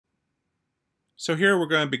So here we're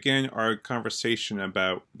going to begin our conversation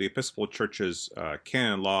about the Episcopal Church's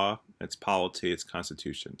canon law, its polity, its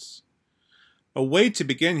constitutions. A way to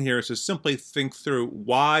begin here is to simply think through,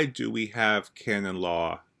 why do we have canon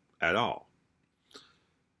law at all?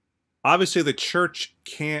 Obviously, the church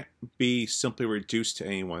can't be simply reduced to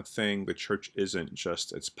any one thing. The church isn't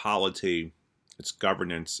just its polity, its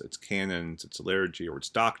governance, its canons, its liturgy, or its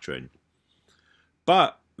doctrine.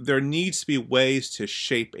 But there needs to be ways to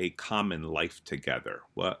shape a common life together.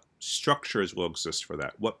 What structures will exist for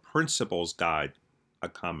that? What principles guide a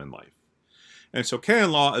common life? And so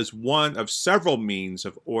canon law is one of several means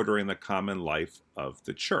of ordering the common life of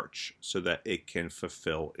the church so that it can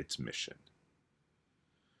fulfill its mission.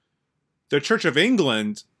 The Church of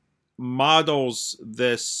England models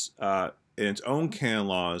this in its own canon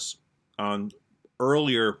laws on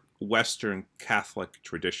earlier Western Catholic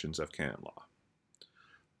traditions of canon law.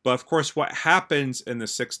 But of course, what happens in the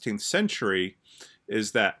 16th century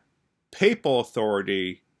is that papal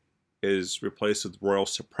authority is replaced with royal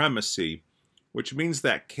supremacy, which means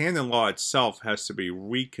that canon law itself has to be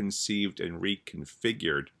reconceived and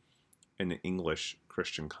reconfigured in an English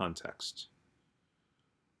Christian context.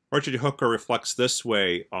 Richard Hooker reflects this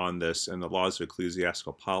way on this in the Laws of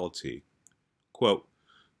Ecclesiastical Polity. Quote,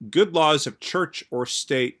 "Good laws of church or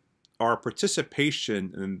state are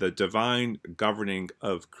participation in the divine governing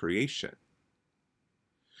of creation.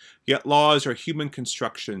 Yet laws are human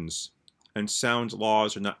constructions, and sound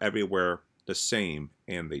laws are not everywhere the same,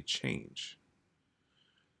 and they change."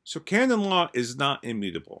 So canon law is not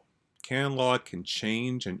immutable. Canon law can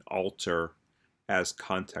change and alter as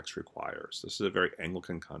context requires. This is a very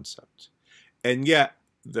Anglican concept. And yet,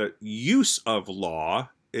 the use of law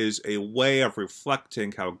is a way of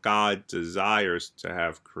reflecting how God desires to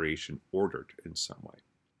have creation ordered in some way.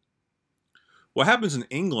 What happens in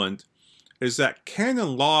England is that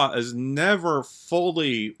canon law is never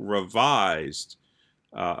fully revised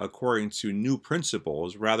according to new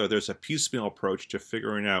principles. Rather, there's a piecemeal approach to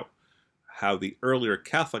figuring out how the earlier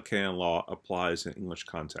Catholic canon law applies in English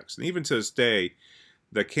context. And even to this day,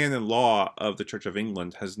 the canon law of the Church of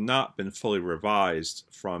England has not been fully revised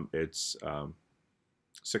from its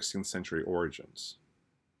 16th century origins.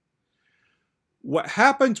 What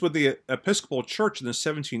happened with the Episcopal Church in the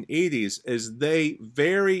 1780s is they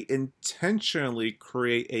very intentionally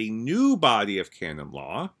create a new body of canon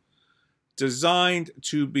law designed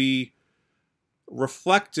to be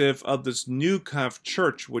reflective of this new kind of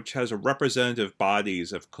church, which has a representative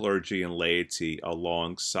bodies of clergy and laity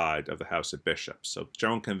alongside of the House of Bishops. So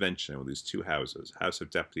General Convention with these two houses, House of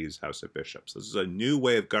Deputies, House of Bishops. This is a new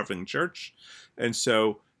way of governing church. And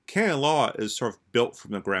so canon law is sort of built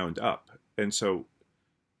from the ground up. And so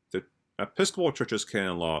the Episcopal Church's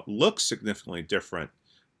canon law looks significantly different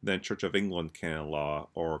than Church of England canon law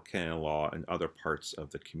or canon law in other parts of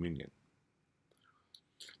the communion.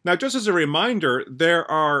 Now, just as a reminder, there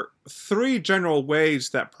are three general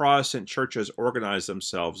ways that Protestant churches organize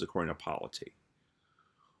themselves according to polity.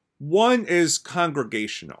 One is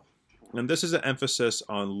congregational, and this is an emphasis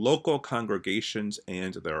on local congregations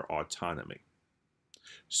and their autonomy.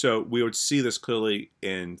 So we would see this clearly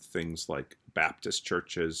in things like Baptist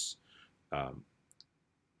churches.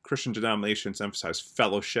 Christian denominations emphasize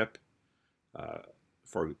fellowship.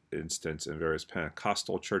 For instance, in various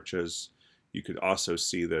Pentecostal churches. You could also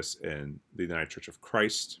see this in the United Church of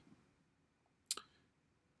Christ.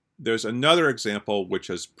 There's another example, which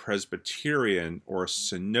is Presbyterian or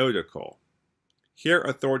synodical. Here,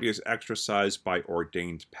 authority is exercised by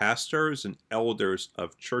ordained pastors and elders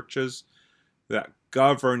of churches that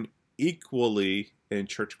govern equally in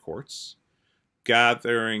church courts,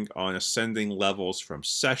 gathering on ascending levels from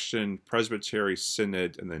session, presbytery,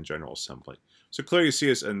 synod, and then General Assembly. So clearly you see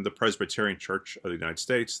this in the Presbyterian Church of the United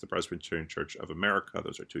States, the Presbyterian Church of America.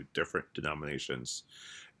 Those are two different denominations.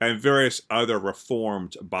 And various other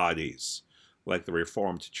Reformed bodies, like the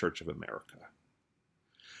Reformed Church of America.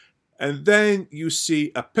 And then you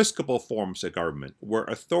see Episcopal forms of government, where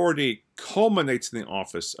authority culminates in the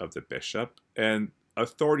office of the bishop, and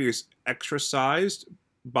authority is exercised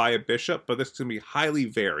by a bishop, but this can be highly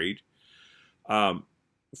varied.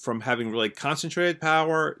 From having really concentrated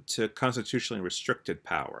power to constitutionally restricted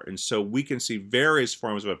power. And so we can see various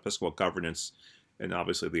forms of episcopal governance in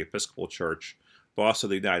obviously the Episcopal Church, but also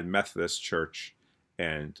the United Methodist Church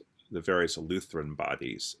and the various Lutheran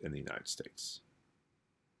bodies in the United States.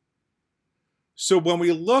 So when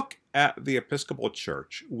we look at the Episcopal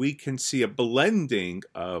Church, we can see a blending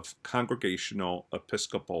of congregational,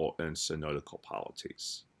 episcopal, and synodical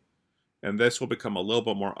polities. And this will become a little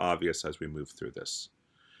bit more obvious as we move through this.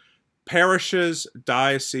 Parishes,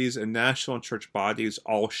 dioceses, and national church bodies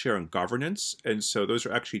all share in governance, and so those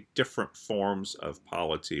are actually different forms of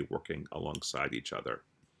polity working alongside each other.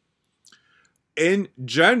 In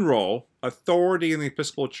general, authority in the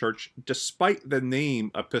Episcopal Church, despite the name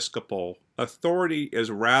Episcopal, authority is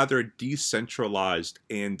rather decentralized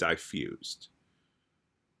and diffused.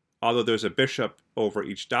 Although there's a bishop over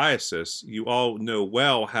each diocese, you all know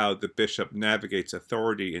well how the bishop navigates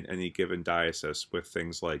authority in any given diocese with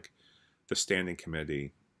things like the standing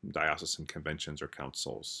committee, diocesan conventions or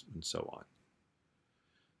councils, and so on.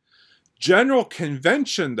 General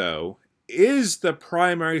convention, though, is the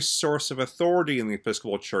primary source of authority in the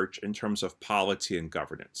Episcopal Church in terms of polity and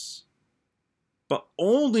governance, but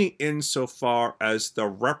only insofar as the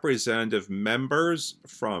representative members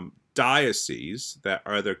from dioceses that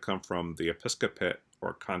either come from the episcopate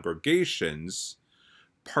or congregations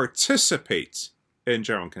participate in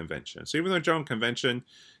General Convention. So even though General Convention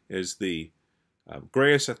is the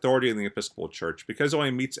greatest authority in the Episcopal Church, because it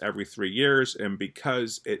only meets every 3 years and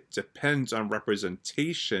because it depends on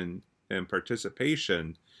representation and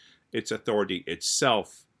participation, its authority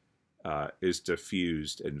itself is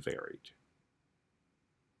diffused and varied.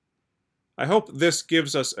 I hope this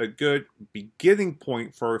gives us a good beginning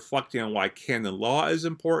point for reflecting on why canon law is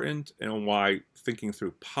important and why thinking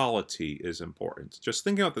through polity is important. Just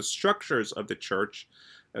thinking about the structures of the church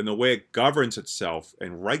and the way it governs itself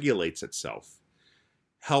and regulates itself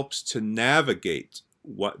helps to navigate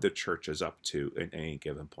what the church is up to in any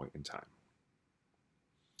given point in time.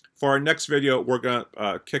 For our next video, we're going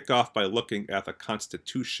to kick off by looking at the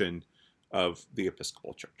constitution of the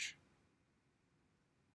Episcopal Church.